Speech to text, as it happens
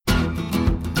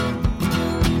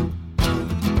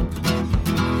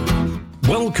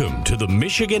Welcome to the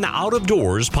Michigan Out of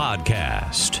Doors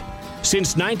podcast.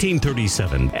 Since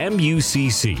 1937,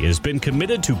 MUCC has been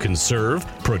committed to conserve,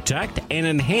 protect, and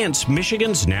enhance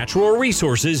Michigan's natural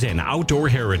resources and outdoor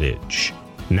heritage.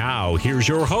 Now, here's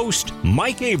your host,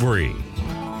 Mike Avery.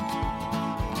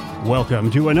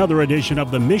 Welcome to another edition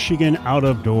of the Michigan Out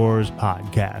of Doors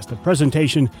podcast, a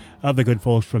presentation of the good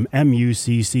folks from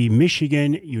MUCC,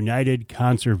 Michigan United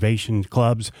Conservation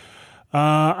Clubs,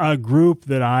 a group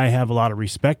that I have a lot of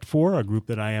respect for, a group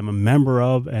that I am a member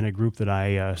of, and a group that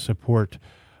I support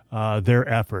their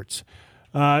efforts.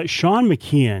 Sean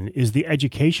McKeon is the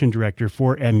education director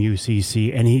for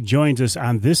MUCC, and he joins us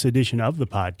on this edition of the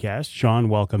podcast. Sean,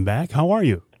 welcome back. How are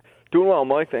you? Doing well,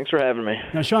 Mike. Thanks for having me.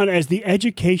 Now, Sean, as the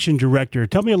education director,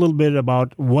 tell me a little bit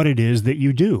about what it is that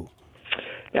you do.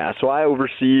 Yeah, so I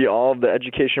oversee all of the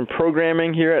education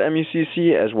programming here at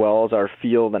MUCC, as well as our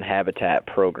field and habitat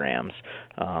programs.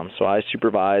 So I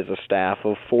supervise a staff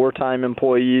of 4 full-time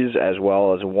employees, as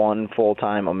well as 1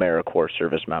 full-time AmeriCorps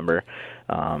service member.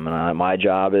 And my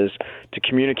job is to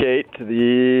communicate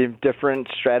the different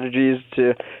strategies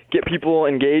to get people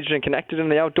engaged and connected in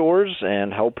the outdoors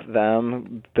and help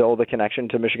them build a connection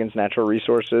to Michigan's natural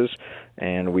resources.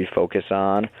 And we focus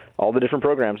on all the different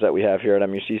programs that we have here at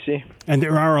MUCC. And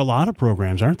there are a lot of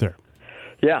programs, aren't there?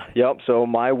 Yep. So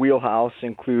my wheelhouse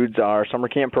includes our summer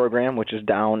camp program, which is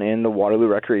down in the Waterloo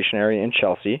Recreation Area in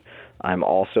Chelsea. I'm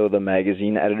also the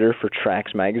magazine editor for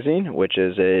Tracks Magazine, which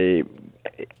is a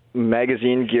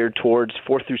magazine geared towards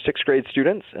 4th through 6th grade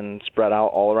students and spread out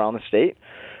all around the state.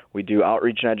 We do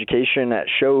outreach and education at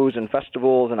shows and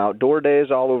festivals and outdoor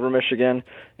days all over Michigan,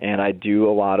 and I do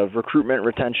a lot of recruitment,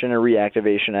 retention, and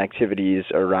reactivation activities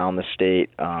around the state,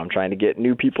 trying to get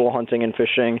new people hunting and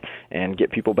fishing and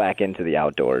get people back into the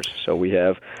outdoors. So we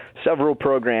have several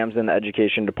programs in the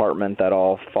education department that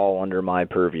all fall under my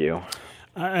purview.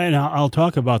 And I'll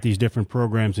talk about these different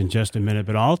programs in just a minute,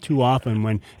 but all too often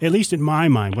when, at least in my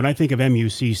mind, when I think of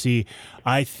MUCC,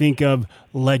 I think of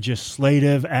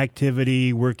legislative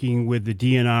activity, working with the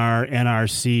DNR,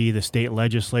 NRC, the state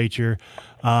legislature.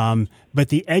 But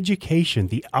the education,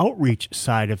 the outreach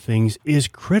side of things is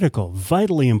critical,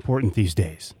 vitally important these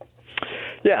days.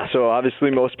 Yeah, so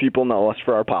obviously most people know us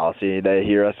for our policy. They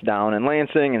hear us down in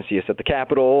Lansing and see us at the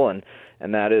Capitol,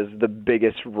 and that is the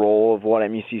biggest role of what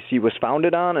MUCC was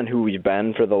founded on and who we've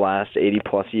been for the last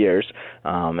 80-plus years.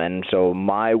 And so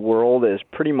my world is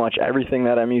pretty much everything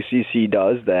that MUCC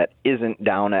does that isn't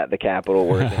down at the Capitol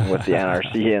working with the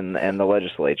NRC and the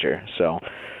legislature. So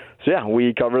yeah,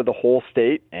 we cover the whole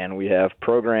state, and we have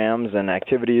programs and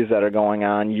activities that are going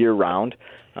on year-round.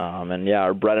 And yeah,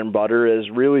 our bread and butter is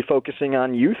really focusing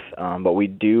on youth, but we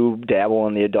do dabble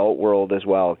in the adult world as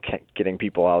well, getting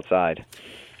people outside.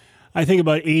 I think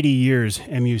about 80 years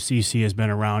MUCC has been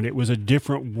around. It was a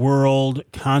different world,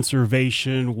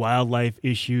 conservation, wildlife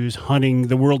issues, hunting.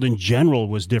 The world in general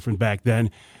was different back then.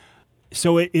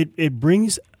 So it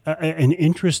brings an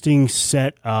interesting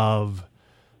set of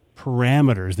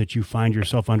parameters that you find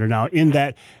yourself under now, in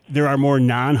that there are more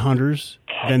non-hunters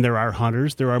than there are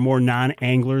hunters. There are more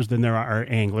non-anglers than there are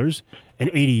anglers. And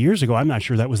 80 years ago, I'm not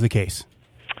sure that was the case.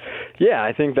 Yeah,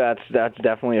 I think that's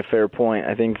definitely a fair point.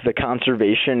 I think the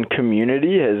conservation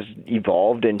community has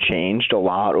evolved and changed a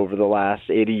lot over the last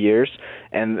 80 years.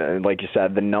 And like you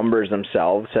said, the numbers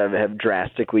themselves have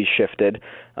drastically shifted.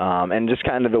 And just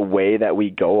kind of the way that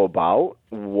we go about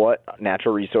what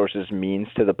natural resources means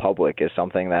to the public is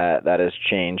something that has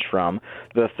changed from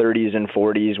the 30s and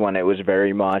 40s, when it was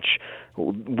very much,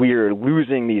 we're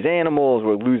losing these animals,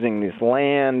 we're losing this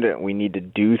land, we need to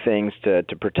do things to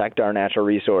protect our natural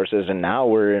resources. And now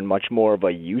we're in much more of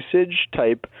a usage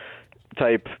type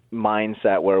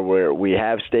mindset, where we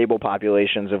have stable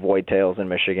populations of whitetails in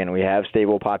Michigan, we have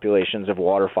stable populations of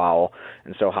waterfowl,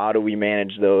 and so how do we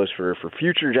manage those for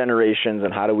future generations,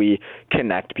 and how do we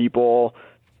connect people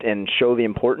and show the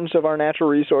importance of our natural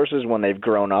resources when they've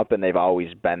grown up and they've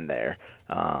always been there?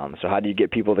 So how do you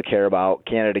get people to care about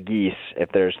Canada geese if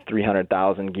there's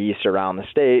 300,000 geese around the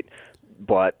state,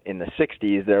 but in the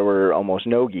 60s there were almost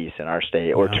no geese in our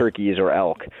state, or turkeys or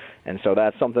elk? And so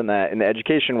that's something that in the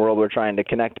education world we're trying to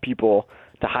connect people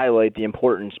to highlight the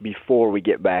importance before we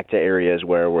get back to areas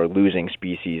where we're losing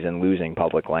species and losing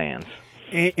public lands.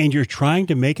 And you're trying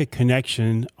to make a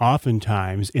connection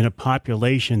oftentimes in a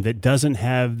population that doesn't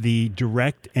have the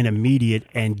direct and immediate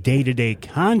and day-to-day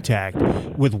contact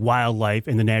with wildlife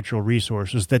and the natural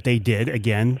resources that they did,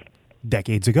 again,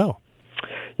 decades ago.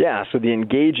 Yeah, so the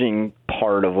engaging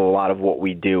part of a lot of what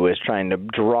we do is trying to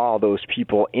draw those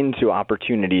people into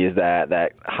opportunities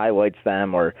that highlights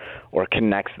them or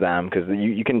connects them, because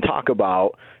you can talk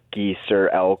about geese or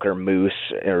elk or moose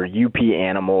or UP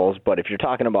animals. But if you're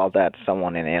talking about that to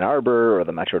someone in Ann Arbor or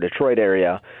the Metro Detroit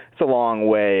area, it's a long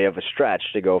way of a stretch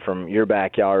to go from your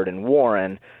backyard in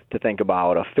Warren to think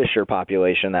about a fisher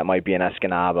population that might be in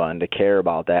Escanaba and to care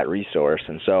about that resource.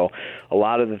 And so a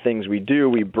lot of the things we do,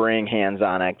 we bring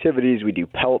hands-on activities. We do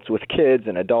pelts with kids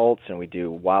and adults, and we do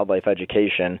wildlife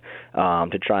education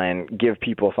to try and give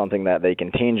people something that they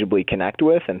can tangibly connect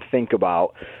with and think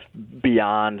about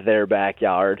beyond their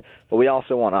backyard. But we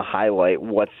also want to highlight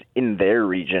what's in their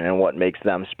region and what makes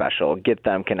them special, get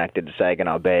them connected to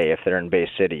Saginaw Bay if they're in Bay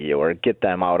City, or get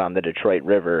them out on the Detroit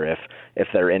River if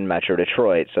they're in Metro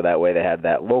Detroit, so that way they have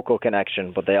that local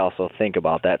connection, but they also think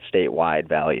about that statewide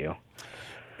value.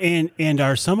 And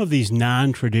are some of these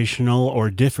non-traditional or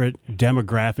different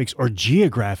demographics or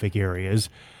geographic areas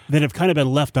that have kind of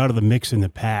been left out of the mix in the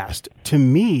past? To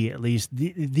me, at least,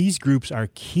 these groups are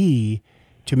key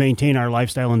to maintain our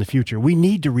lifestyle in the future. We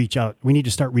need to reach out. We need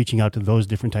to start reaching out to those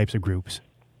different types of groups.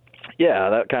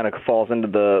 Yeah, that kind of falls into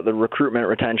the recruitment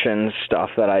retention stuff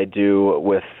that I do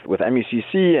with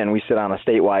MUCC, and we sit on a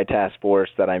statewide task force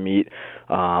that I meet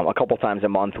a couple times a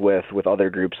month with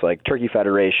other groups like Turkey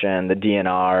Federation, the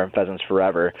DNR, Pheasants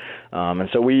Forever. And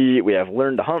so we have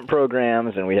Learn to Hunt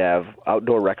programs, and we have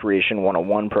Outdoor Recreation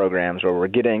 101 programs where we're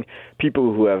getting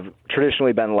people who have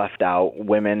traditionally been left out.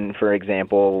 Women, for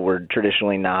example, were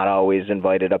traditionally not always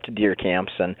invited up to deer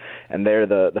camps, and they're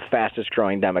the fastest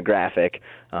growing demographic.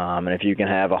 And if you can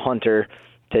have a hunter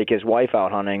take his wife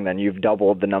out hunting, then you've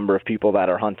doubled the number of people that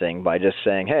are hunting by just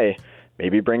saying, hey,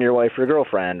 maybe bring your wife or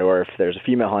girlfriend, or if there's a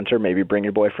female hunter, maybe bring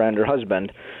your boyfriend or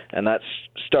husband. And that's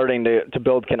starting to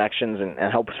build connections and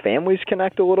helps families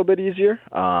connect a little bit easier,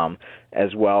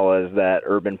 as well as that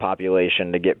urban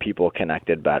population to get people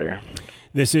connected better.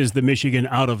 This is the Michigan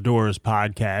Out of Doors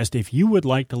podcast. If you would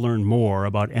like to learn more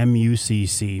about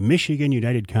MUCC, Michigan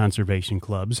United Conservation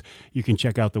Clubs, you can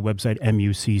check out the website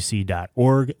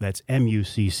mucc.org. That's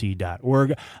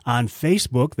mucc.org. On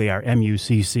Facebook, they are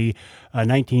MUCC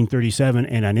 1937,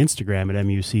 and on Instagram at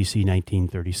MUCC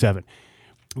 1937.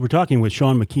 We're talking with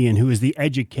Sean McKeon, who is the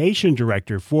Education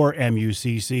Director for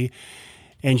MUCC.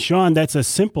 And Sean, that's a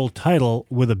simple title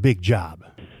with a big job.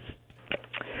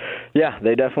 Yeah,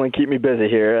 they definitely keep me busy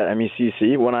here at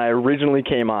MUCC. When I originally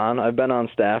came on, I've been on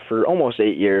staff for almost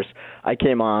 8 years. I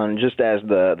came on just as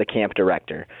the camp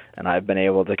director, and I've been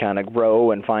able to kind of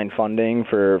grow and find funding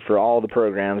for all the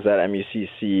programs that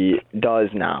MUCC does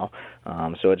now.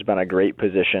 So it's been a great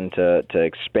position to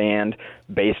expand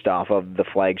based off of the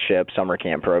flagship summer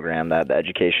camp program that the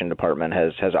education department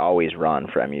has always run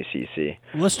for MUCC.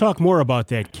 Let's talk more about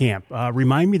that camp.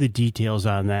 Remind me the details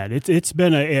on that. It's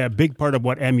been a big part of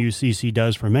what MUCC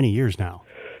does for many years now.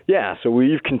 Yeah, so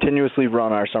we've continuously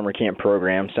run our summer camp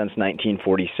program since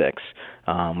 1946.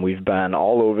 We've been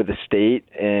all over the state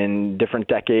in different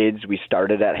decades. We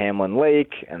started at Hamlin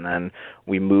Lake, and then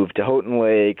we moved to Houghton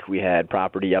Lake. We had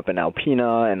property up in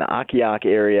Alpena and the Akiak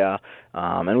area,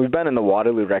 and we've been in the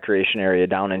Waterloo Recreation area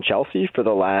down in Chelsea for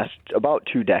the last about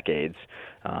 2 decades.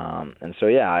 And so,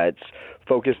 yeah, it's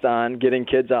focused on getting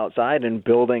kids outside and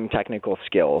building technical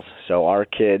skills. So our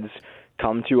kids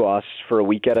come to us for a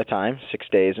week at a time, 6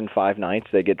 days and 5 nights.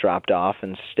 They get dropped off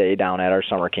and stay down at our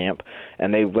summer camp,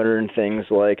 and they learn things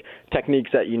like techniques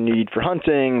that you need for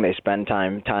hunting. They spend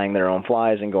time tying their own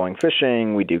flies and going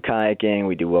fishing. We do kayaking.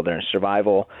 We do wilderness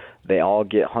survival. They all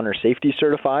get hunter safety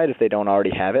certified if they don't already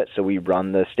have it, so we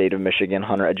run the State of Michigan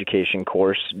hunter education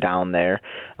course down there,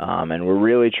 and we're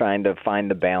really trying to find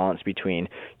the balance between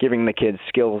giving the kids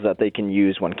skills that they can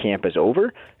use when camp is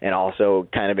over and also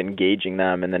kind of engaging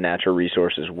them in the natural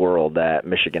resources world that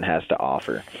Michigan has to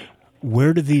offer.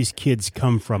 Where do these kids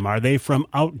come from? Are they from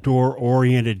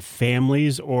outdoor-oriented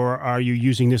families, or are you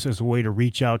using this as a way to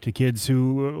reach out to kids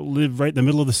who live right in the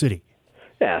middle of the city?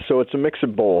 Yeah, so it's a mix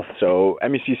of both. So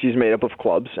MUCC is made up of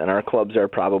clubs, and our clubs are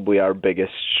probably our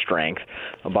biggest strength.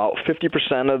 About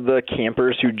 50% of the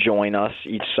campers who join us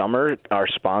each summer are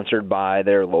sponsored by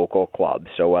their local club.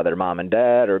 So whether mom and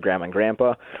dad or grandma and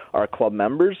grandpa are club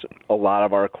members, a lot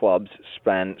of our clubs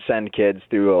send kids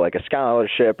through a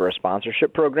scholarship or a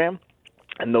sponsorship program.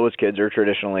 And those kids are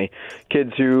traditionally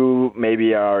kids who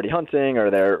maybe are already hunting, or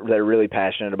they're really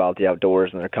passionate about the outdoors,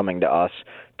 and they're coming to us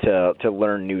to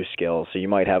learn new skills. So you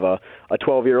might have a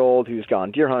 12-year-old who's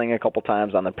gone deer hunting a couple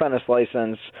times on the apprentice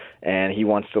license, and he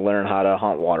wants to learn how to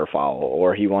hunt waterfowl,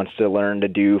 or he wants to learn to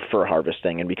do fur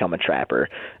harvesting and become a trapper.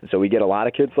 And so we get a lot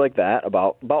of kids like that,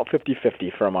 about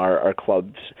 50-50 from our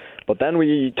clubs. But then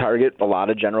we target a lot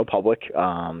of general public,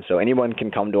 so anyone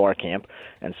can come to our camp.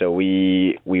 And so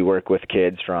we work with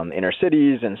kids from inner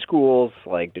cities and schools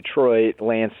like Detroit,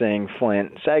 Lansing,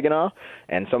 Flint, Saginaw,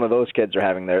 and some of those kids are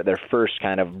having their first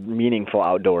kind of meaningful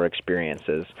outdoor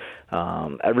experiences.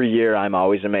 Every year I'm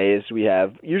always amazed. We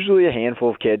have usually a handful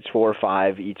of kids, 4 or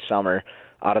 5 each summer,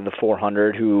 out of the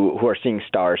 400 who are seeing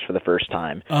stars for the first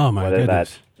time. Oh my goodness!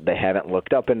 That's they haven't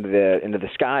looked up into the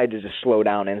sky to just slow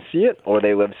down and see it, or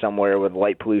they live somewhere where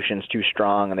light pollution's too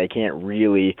strong and they can't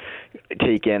really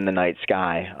take in the night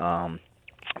sky.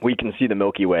 We can see the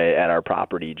Milky Way at our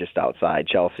property just outside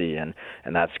Chelsea, and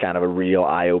that's kind of a real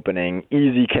eye-opening,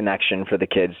 easy connection for the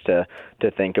kids to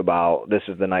think about. This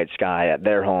is the night sky at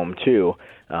their home too,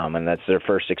 and that's their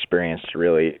first experience to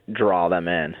really draw them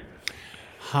in.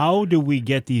 How do we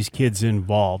get these kids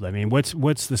involved? I mean, what's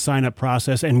the sign-up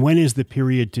process, and when is the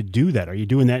period to do that? Are you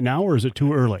doing that now, or is it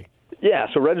too early? Yeah,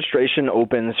 so registration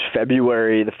opens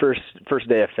February, the first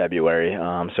day of February.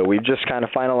 So we've just kind of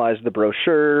finalized the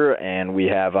brochure, and we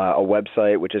have a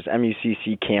website, which is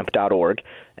mucccamp.org.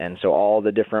 And so all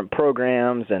the different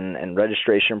programs and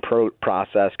registration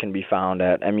process can be found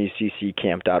at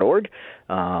mucccamp.org.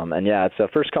 And yeah, it's a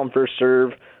first-come,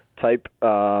 first-serve type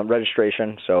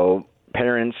registration. So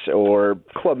parents or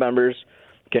club members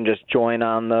can just join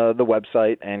on the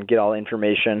website and get all the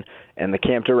information. And the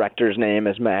camp director's name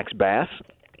is Max Bass,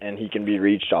 and he can be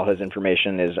reached. All his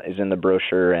information is in the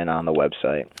brochure and on the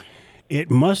website. It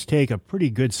must take a pretty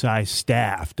good-sized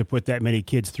staff to put that many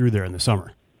kids through there in the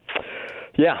summer.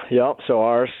 Yeah, yep. So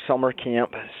our summer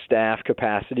camp staff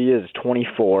capacity is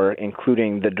 24,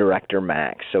 including the director,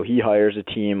 Max. So he hires a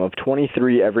team of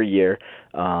 23 every year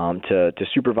to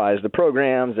supervise the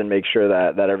programs and make sure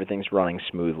that everything's running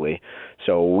smoothly.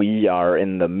 So we are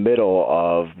in the middle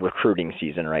of recruiting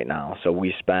season right now. So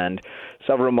we spend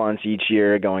several months each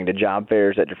year going to job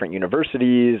fairs at different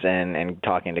universities and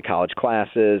talking to college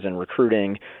classes and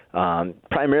recruiting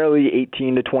primarily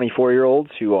 18 to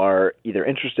 24-year-olds who are either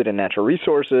interested in natural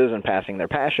resources and passing their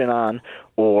passion on,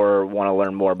 or want to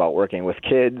learn more about working with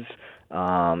kids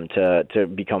to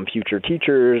become future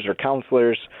teachers or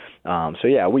counselors. So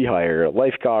yeah, we hire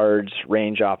lifeguards,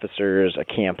 range officers, a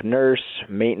camp nurse,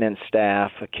 maintenance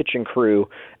staff, a kitchen crew,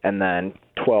 and then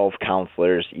 12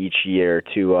 counselors each year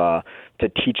to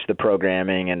teach the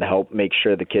programming and to help make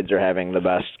sure the kids are having the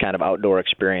best kind of outdoor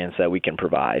experience that we can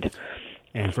provide.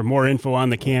 And for more info on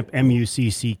the camp,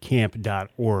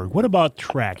 mucccamp.org. What about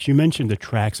Tracks? You mentioned the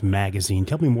Tracks magazine.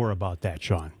 Tell me more about that,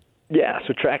 Sean. Yeah,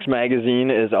 so Tracks Magazine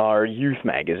is our youth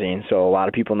magazine. So a lot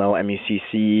of people know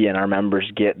MUCC, and our members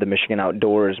get the Michigan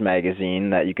Outdoors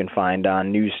magazine that you can find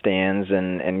on newsstands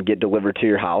and get delivered to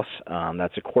your house.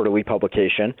 That's a quarterly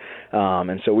publication.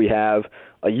 And so we have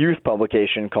a youth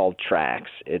publication called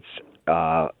Tracks. It's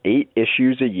 8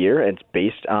 issues a year. It's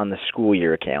based on the school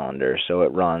year calendar. So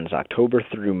it runs October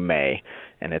through May,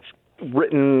 and it's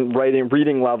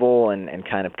reading level and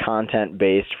kind of content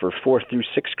based for 4th through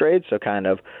 6th grade, so kind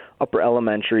of upper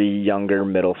elementary, younger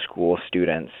middle school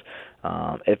students.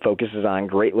 It focuses on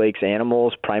Great Lakes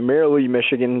animals, primarily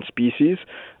Michigan species,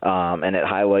 and it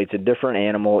highlights a different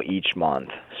animal each month.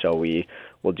 So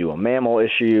we'll do a mammal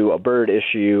issue, a bird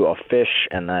issue, a fish,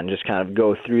 and then just kind of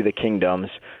go through the kingdoms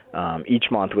each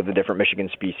month with a different Michigan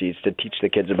species to teach the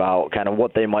kids about kind of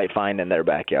what they might find in their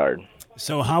backyard.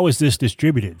 So how is this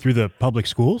distributed? Through the public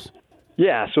schools?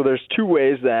 Yeah, so there's 2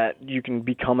 ways that you can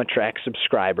become a Tracks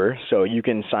subscriber. So you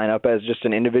can sign up as just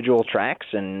an individual Tracks,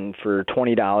 and for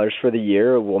 $20 for the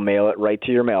year, we'll mail it right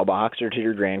to your mailbox or to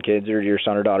your grandkids or to your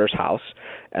son or daughter's house.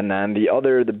 And then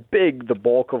the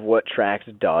bulk of what Tracks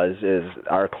does is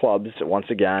our clubs, once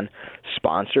again,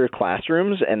 sponsor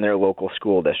classrooms in their local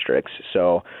school districts.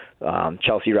 So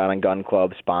Chelsea Rod and Gun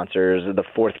Club sponsors the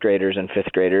 4th graders and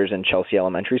 5th graders in Chelsea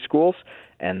elementary schools.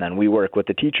 And then we work with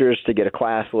the teachers to get a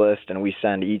class list, and we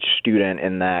send each student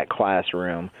in that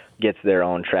classroom gets their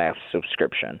own Tracks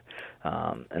subscription.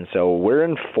 And so we're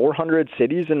in 400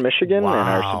 cities in Michigan, Wow. And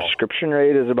our subscription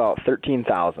rate is about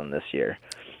 13,000 this year.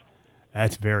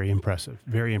 That's very impressive,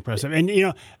 very impressive. And,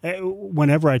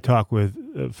 whenever I talk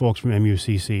with folks from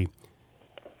MUCC,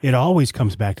 it always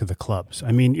comes back to the clubs.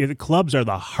 I mean, the clubs are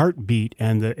the heartbeat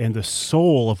and the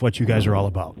soul of what you guys are all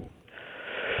about.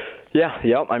 Yeah,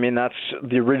 yep. I mean,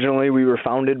 originally we were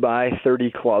founded by 30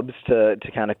 clubs to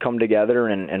kind of come together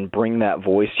and bring that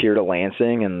voice here to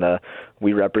Lansing. And the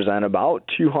we represent about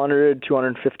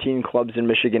 215 clubs in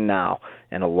Michigan now,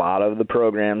 and a lot of the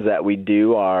programs that we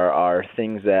do are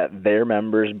things that their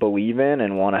members believe in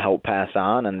and want to help pass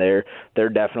on, and they're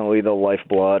definitely the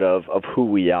lifeblood of who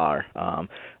we are.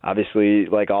 Obviously,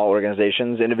 like all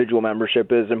organizations, individual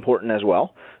membership is important as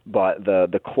well, but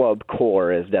the club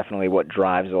core is definitely what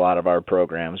drives a lot of our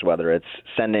programs, whether it's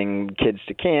sending kids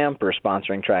to camp or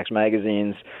sponsoring Tracks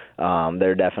magazines.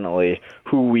 They're definitely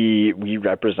who we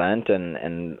represent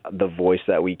and the voice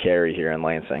that we carry here in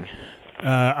Lansing.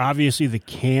 Obviously, the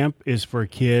camp is for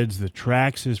kids. The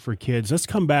Tracks is for kids. Let's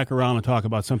come back around and talk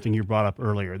about something you brought up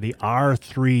earlier, the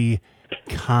R3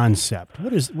 concept.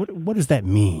 What does that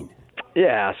mean?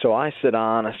 Yeah, so I sit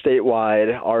on a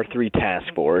statewide R3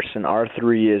 task force, and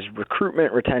R3 is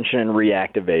recruitment, retention, and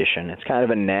reactivation. It's kind of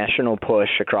a national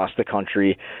push across the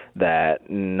country that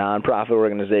nonprofit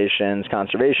organizations,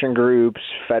 conservation groups,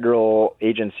 federal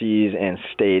agencies, and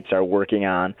states are working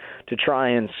on to try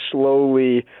and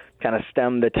slowly kind of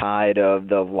stem the tide of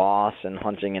the loss in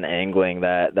hunting and angling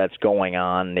that's going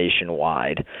on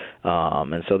nationwide.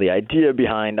 And so the idea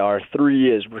behind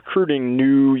R3 is recruiting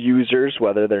new users,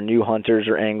 whether they're new hunters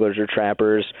or anglers or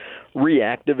trappers,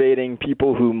 reactivating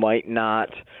people who might not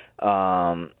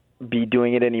be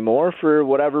doing it anymore for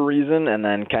whatever reason, and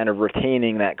then kind of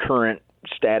retaining that current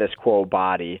status quo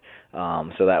body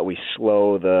so that we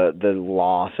slow the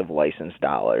loss of licensed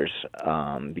dollars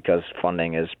because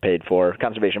funding is paid for.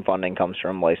 Conservation funding comes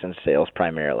from licensed sales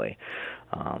primarily.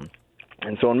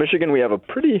 And so in Michigan, we have a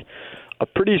pretty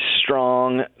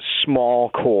strong, small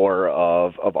core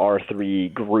of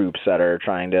R3 groups that are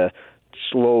trying to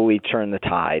slowly turn the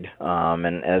tide.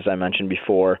 And as I mentioned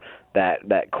before,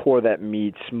 that core that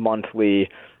meets monthly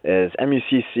is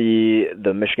MUCC,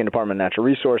 the Michigan Department of Natural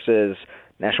Resources,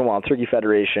 National Wild Turkey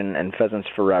Federation, and Pheasants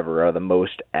Forever are the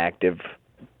most active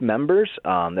members.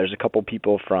 There's a couple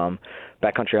people from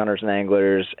Backcountry Hunters and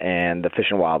Anglers and the Fish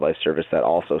and Wildlife Service that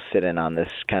also sit in on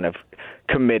this kind of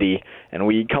committee, and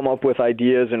we come up with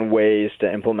ideas and ways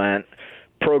to implement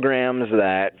programs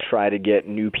that try to get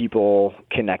new people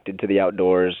connected to the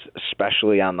outdoors,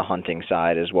 especially on the hunting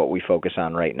side is what we focus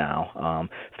on right now.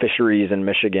 Fisheries in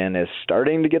Michigan is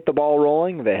starting to get the ball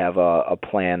rolling. They have a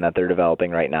plan that they're developing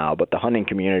right now, but the hunting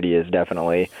community is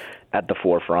definitely at the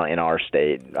forefront in our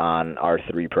state on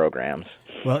R3 programs.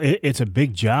 Well, it's a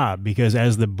big job because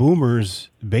as the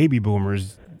baby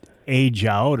boomers age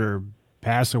out or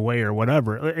pass away or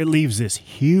whatever, it leaves this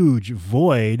huge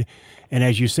void. And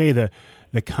as you say, the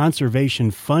conservation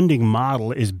funding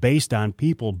model is based on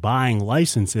people buying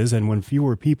licenses, and when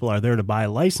fewer people are there to buy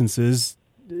licenses,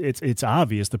 it's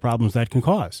obvious the problems that can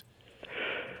cause.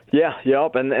 Yeah,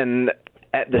 yep, and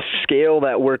at the scale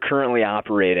that we're currently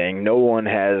operating, no one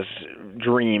has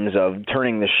dreams of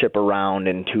turning the ship around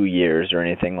in 2 years or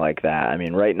anything like that. I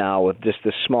mean, right now with just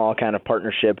this small kind of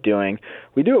partnership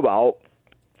we do about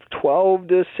 12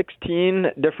 to 16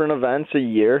 different events a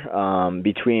year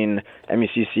between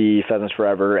MUCC, Pheasants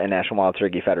Forever, and National Wild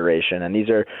Turkey Federation. And these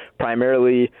are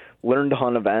primarily learn to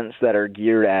hunt events that are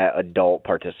geared at adult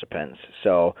participants.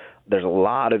 So there's a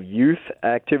lot of youth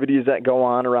activities that go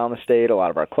on around the state. A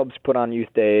lot of our clubs put on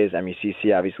youth days.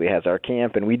 MUCC obviously has our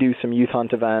camp, and we do some youth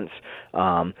hunt events.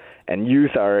 And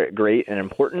youth are great and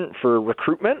important for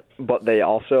recruitment, but they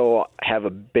also have a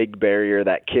big barrier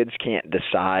that kids can't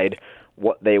decide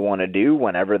what they want to do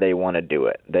whenever they want to do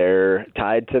it. They're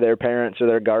tied to their parents or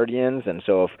their guardians, and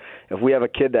so if we have a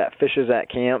kid that fishes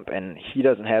at camp and he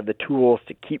doesn't have the tools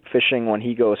to keep fishing when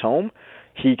he goes home,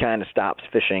 he kind of stops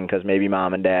fishing because maybe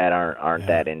mom and dad aren't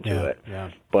that into it.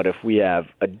 Yeah. But if we have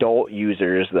adult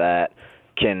users that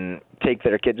can take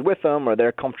their kids with them, or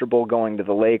they're comfortable going to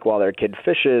the lake while their kid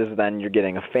fishes, then you're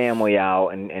getting a family out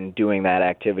and doing that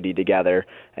activity together,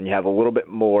 and you have a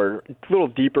little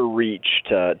deeper reach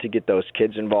to get those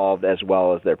kids involved as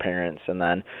well as their parents. And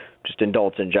then just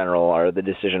adults in general are the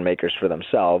decision makers for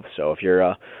themselves. So if you're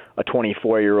a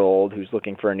 24-year-old who's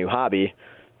looking for a new hobby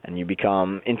and you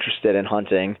become interested in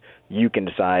hunting, you can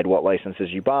decide what licenses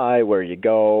you buy, where you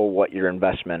go, what your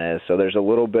investment is. So there's a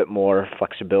little bit more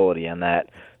flexibility in that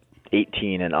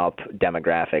 18 and up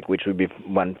demographic, which we've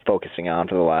been focusing on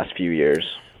for the last few years.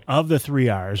 Of the 3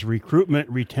 R's, recruitment,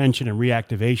 retention, and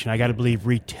reactivation, I got to believe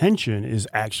retention is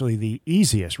actually the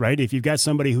easiest, right? If you've got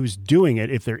somebody who's doing it,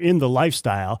 if they're in the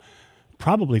lifestyle,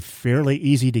 probably fairly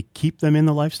easy to keep them in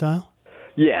the lifestyle?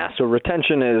 Yeah, so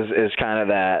retention is kind of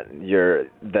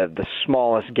the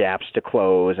smallest gaps to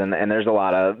close, and there's a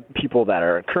lot of people that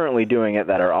are currently doing it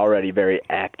that are already very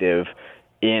active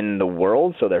in the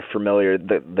world, so they're familiar.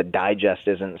 The digest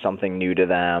isn't something new to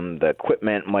them. The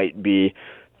equipment might be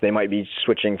They might be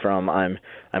switching from I'm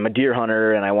a deer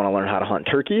hunter and I want to learn how to hunt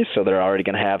turkeys, so they're already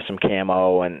going to have some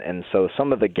camo, and so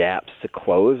some of the gaps to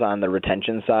close on the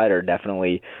retention side are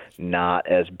definitely not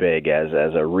as big as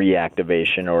a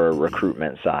reactivation or a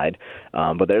recruitment side.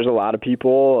 But there's a lot of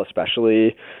people,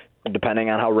 especially depending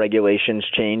on how regulations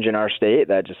change in our state,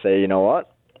 that just say, you know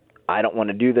what, I don't want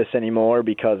to do this anymore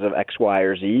because of X, Y,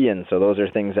 or Z. And so those are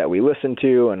things that we listen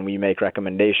to, and we make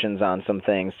recommendations on some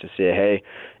things to say, hey,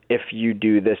 if you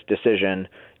do this decision,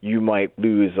 you might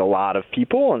lose a lot of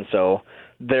people. And so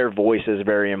their voice is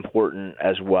very important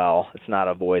as well. It's not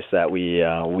a voice that we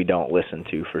don't listen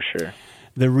to, for sure.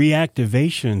 The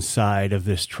reactivation side of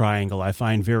this triangle I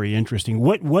find very interesting.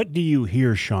 What do you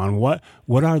hear, Sean? What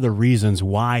are the reasons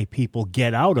why people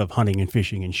get out of hunting and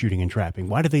fishing and shooting and trapping?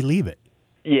 Why do they leave it?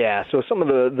 Yeah, so some of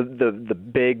the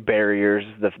big barriers,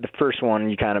 the first one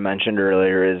you kind of mentioned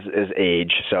earlier is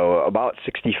age. So about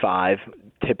 65,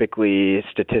 typically,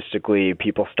 statistically,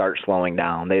 people start slowing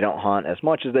down. They don't hunt as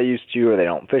much as they used to, or they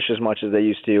don't fish as much as they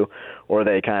used to, or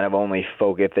they kind of only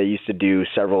focus. If they used to do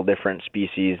several different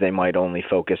species, they might only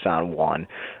focus on one.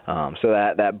 So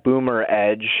that boomer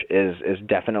edge is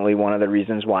definitely one of the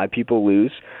reasons why people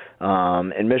lose.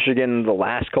 In Michigan, the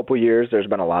last couple of years, there's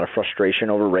been a lot of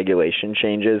frustration over regulation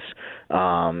changes.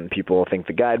 People think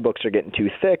the guidebooks are getting too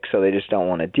thick, so they just don't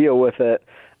want to deal with it.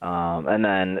 And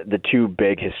then the two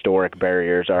big historic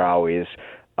barriers are always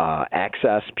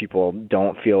access. People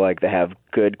don't feel like they have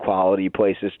good quality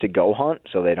places to go hunt,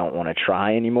 so they don't want to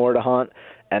try anymore to hunt.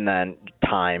 And then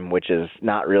time, which is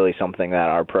not really something that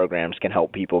our programs can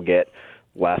help people get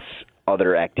less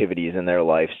other activities in their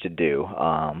lives to do.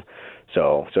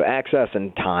 So access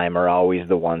and time are always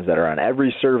the ones that are on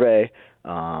every survey,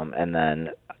 and then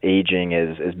aging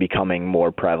is becoming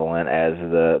more prevalent as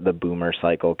the boomer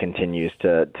cycle continues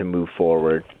to move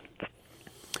forward.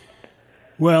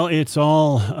 Well, it's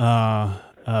all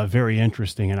very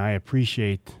interesting, and I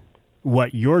appreciate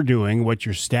what you're doing, what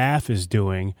your staff is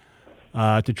doing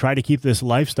to try to keep this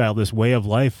lifestyle, this way of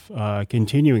life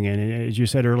continuing. And as you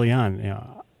said early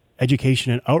on,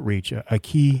 education and outreach, a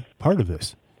key part of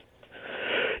this.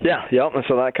 Yeah, and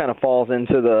so that kind of falls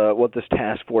into what this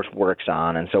task force works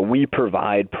on. And so we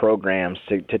provide programs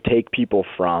to take people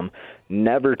from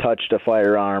never touched a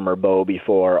firearm or bow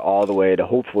before all the way to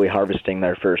hopefully harvesting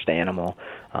their first animal.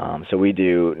 So we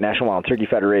do, National Wild Turkey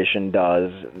Federation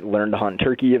does learn to hunt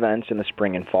turkey events in the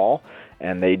spring and fall,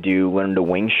 and they do learn to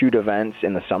wing shoot events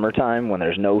in the summertime when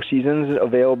there's no seasons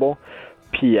available.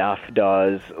 PF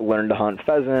does learn to hunt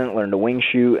pheasant, learn to wing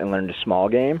shoot, and learn to small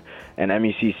game. And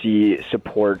MUCC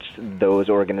supports those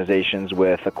organizations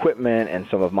with equipment and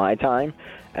some of my time.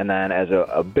 And then as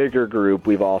a bigger group,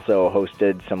 we've also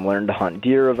hosted some learn to hunt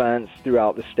deer events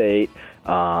throughout the state.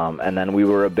 And then we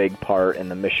were a big part in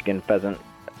the Michigan Pheasant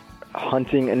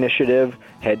Hunting Initiative,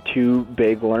 had 2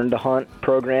 big learn to hunt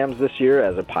programs this year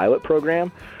as a pilot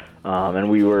program. And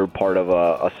we were part of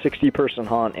a 60-person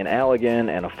hunt in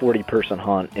Allegan and a 40-person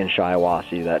hunt in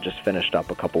Shiawassee that just finished up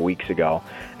a couple weeks ago.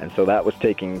 And so that was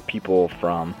taking people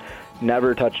from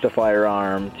never touched a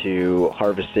firearm to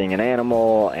harvesting an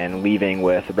animal and leaving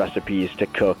with recipes to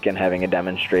cook and having a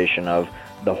demonstration of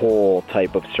the whole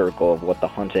type of circle of what the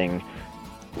hunting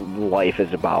life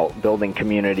is about: building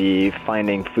community,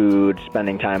 finding food,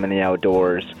 spending time in the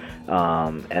outdoors,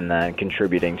 and then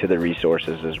contributing to the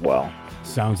resources as well.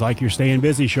 Sounds like you're staying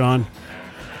busy, Sean.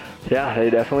 Yeah,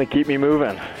 they definitely keep me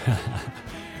moving.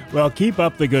 Well, keep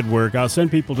up the good work. I'll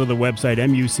send people to the website,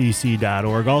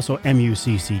 mucc.org, also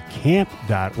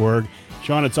muccamp.org.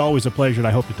 Sean, it's always a pleasure, and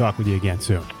I hope to talk with you again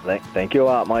soon. Thank you a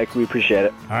lot, Mike. We appreciate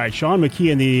it. All right, Sean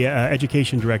McKeon, the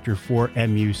Education Director for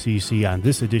MUCC, on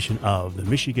this edition of the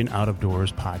Michigan Out of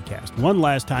Doors podcast. One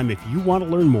last time, if you want to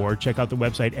learn more, check out the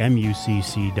website,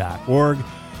 mucc.org.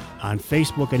 On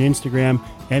Facebook and Instagram,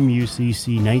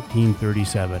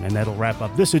 MUCC1937. And that'll wrap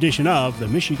up this edition of the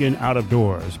Michigan Out of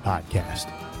Doors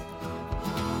podcast.